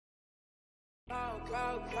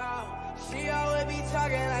She always be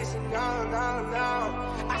talking like she no.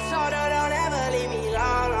 I told her don't ever leave me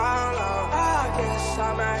long. I guess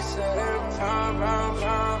I'm accident.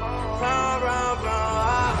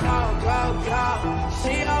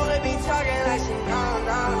 She always be talking like she no.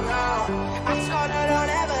 I told her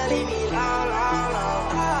don't ever leave me long.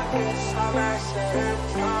 I guess I'm accident.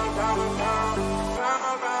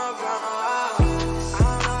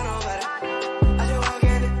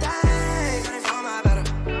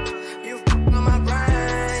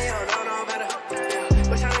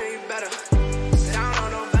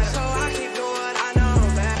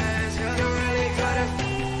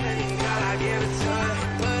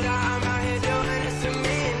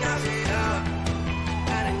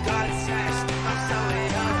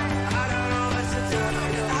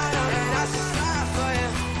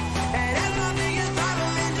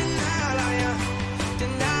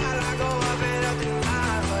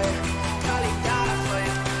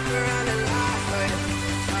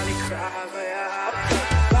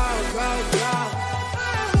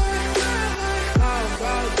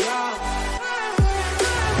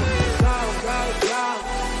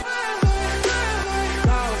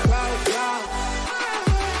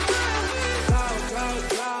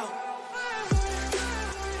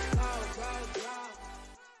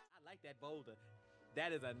 Boulder.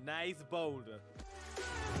 That is a nice boulder.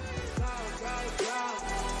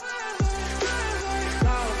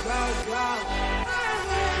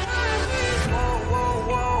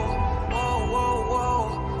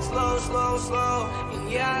 Slow.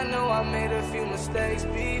 And yeah, I know I made a few mistakes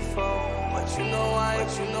before, but you know I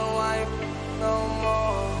ain't no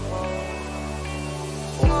more.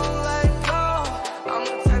 Won't let go. I'm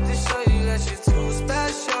the type to show you that you're too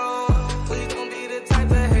special. Please don't be the type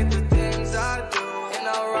to hate the things I do. And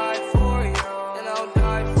I'll ride for you, and I'll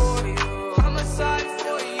die for you. I'm a side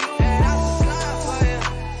for you, and I'll slide for you.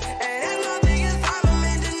 And that's my biggest problem,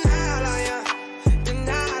 in denial on you.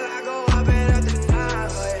 Denial, I go up and up denial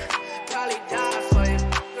for you. Probably die for you,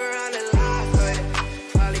 around the line for you.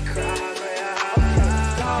 Probably cry for you.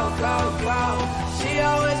 Go. She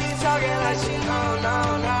always be talking like she no.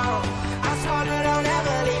 I told her don't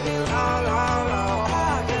ever leave me long.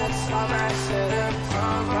 I guess I'm accident.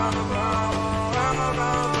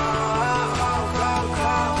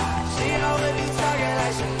 She always be talking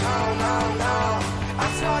like she no. I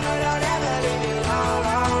told her don't ever leave me long.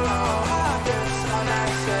 I guess I'm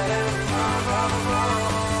accident.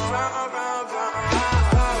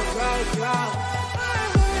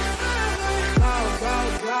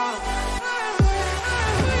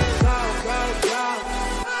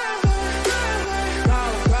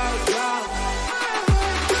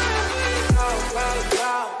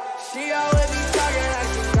 She always be talking like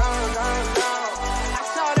she no. I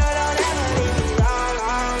told her don't ever leave me long.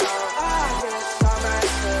 I guess I'm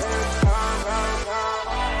accident.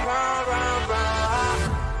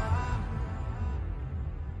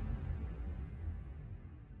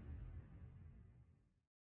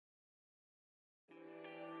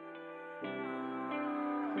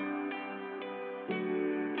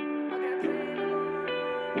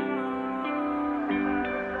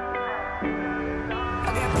 I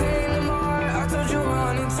get paid in the morning, I told you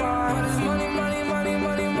 100 times. But it's money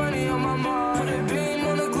on my mind. Put a beam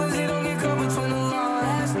on the glizzy, don't get caught between the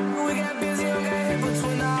lines. We got busy, don't get hit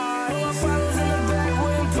between the eyes. All my followers in the back,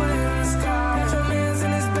 wouldn't put it in the sky. Got your mans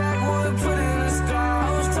in his back, wouldn't put it in the sky. I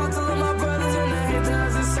was taught to love my brothers and they hate the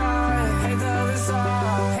other side. Hate the other side.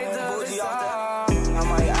 I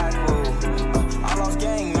might act rude. I lost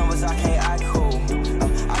gang members, I can't act cool.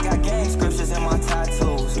 I got gang scriptures in my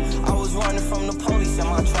tattoos. I was running from the police in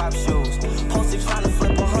my trap shoes. Posted trying to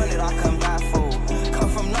flip 100, I couldn't bat fool. Come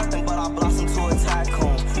from nothing, but I blossomed to a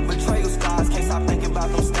tycoon. Betrayal scars, can't stop thinking about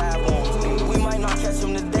them stab wounds. We might not catch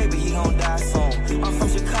him today, but he gon' die soon. I'm from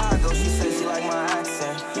Chicago, she said she like my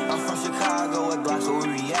accent. I'm from Chicago, with blocks what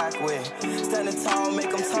we react with. Standing tall, make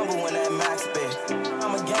them tumble when that max spit.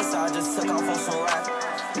 I'm a gangster, I just took off on some rap.